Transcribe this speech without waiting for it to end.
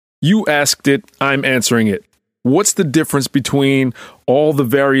You asked it, I'm answering it. What's the difference between all the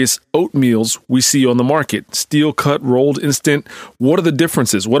various oatmeals we see on the market? Steel cut, rolled, instant. What are the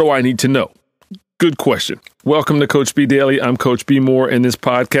differences? What do I need to know? Good question. Welcome to Coach B Daily. I'm Coach B Moore. In this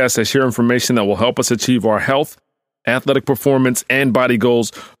podcast, I share information that will help us achieve our health, athletic performance, and body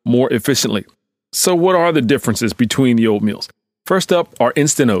goals more efficiently. So what are the differences between the oatmeals? First up are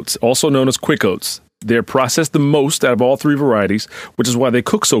instant oats, also known as quick oats. They're processed the most out of all three varieties, which is why they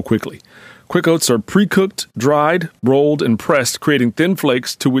cook so quickly. Quick oats are pre-cooked, dried, rolled, and pressed, creating thin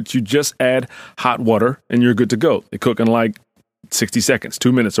flakes to which you just add hot water and you're good to go. They cook in like 60 seconds,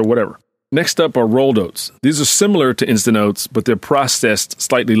 2 minutes, or whatever. Next up are rolled oats. These are similar to instant oats, but they're processed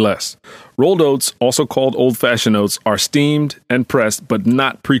slightly less. Rolled oats, also called old-fashioned oats, are steamed and pressed, but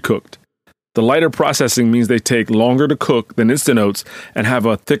not pre-cooked. The lighter processing means they take longer to cook than instant oats and have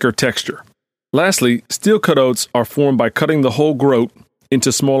a thicker texture. Lastly, steel-cut oats are formed by cutting the whole groat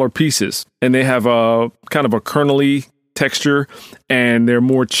into smaller pieces, and they have a kind of a kernely texture, and they're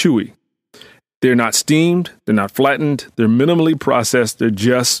more chewy. They're not steamed, they're not flattened, they're minimally processed, they're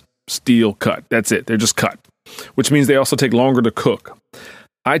just steel cut. That's it, they're just cut, which means they also take longer to cook.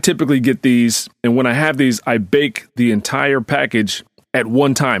 I typically get these, and when I have these, I bake the entire package at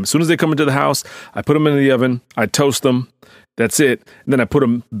one time. As soon as they come into the house, I put them in the oven, I toast them, that's it, and then I put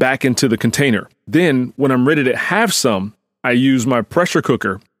them back into the container. Then, when I'm ready to have some, I use my pressure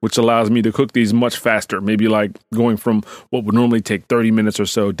cooker, which allows me to cook these much faster, maybe like going from what would normally take 30 minutes or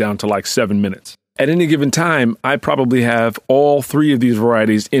so down to like 7 minutes. At any given time, I probably have all three of these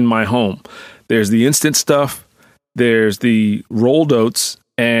varieties in my home. There's the instant stuff, there's the rolled oats,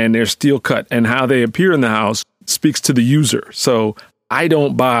 and there's steel cut. And how they appear in the house speaks to the user. So I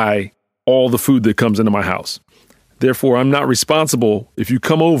don't buy all the food that comes into my house. Therefore, I'm not responsible if you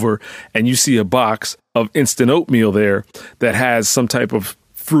come over and you see a box of instant oatmeal there that has some type of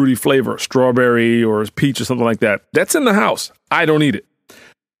fruity flavor, strawberry or peach or something like that. That's in the house. I don't eat it.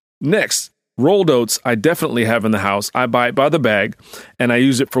 Next, rolled oats I definitely have in the house. I buy it by the bag, and I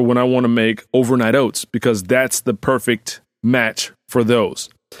use it for when I want to make overnight oats because that's the perfect match for those.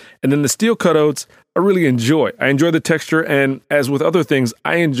 And then the steel cut oats, I really enjoy. I enjoy the texture, and as with other things,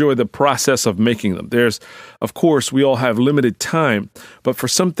 I enjoy the process of making them. Of course, we all have limited time, but for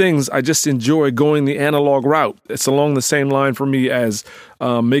some things, I just enjoy going the analog route. It's along the same line for me as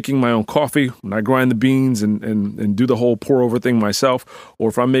making my own coffee when I grind the beans and do the whole pour over thing myself, or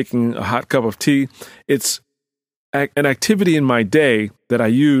if I'm making a hot cup of tea. It's an activity in my day that I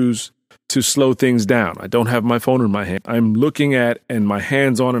use to slow things down. I don't have my phone in my hand. I'm looking at and my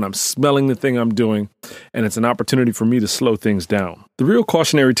hands on and I'm smelling the thing I'm doing, and it's an opportunity for me to slow things down. The real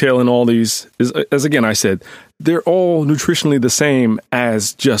cautionary tale in all these is, as again I said, they're all nutritionally the same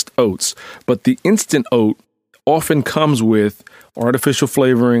as just oats, but the instant oat often comes with artificial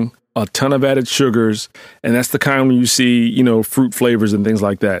flavoring, a ton of added sugars, and that's the kind where you see, fruit flavors and things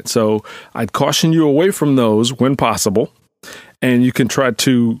like that. So I'd caution you away from those when possible. And you can try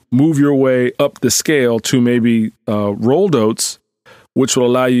to move your way up the scale to maybe rolled oats, which will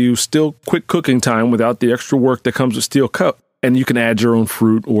allow you still quick cooking time without the extra work that comes with steel cut. And you can add your own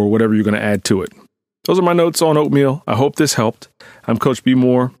fruit or whatever you're going to add to it. Those are my notes on oatmeal. I hope this helped. I'm Coach B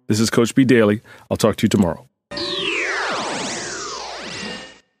Moore. This is Coach B Daily. I'll talk to you tomorrow.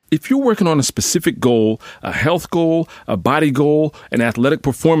 If you're working on a specific goal, a health goal, a body goal, an athletic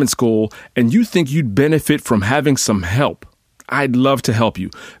performance goal, and you think you'd benefit from having some help, I'd love to help you.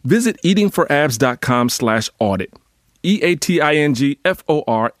 Visit eatingforabs.com/audit.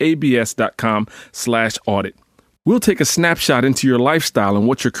 eatingforabs.com/audit. We'll take a snapshot into your lifestyle and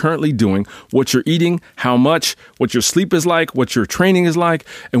what you're currently doing, what you're eating, how much, what your sleep is like, what your training is like,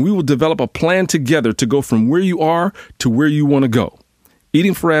 and we will develop a plan together to go from where you are to where you want to go.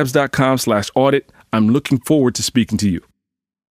 eatingforabs.com/audit. I'm looking forward to speaking to you.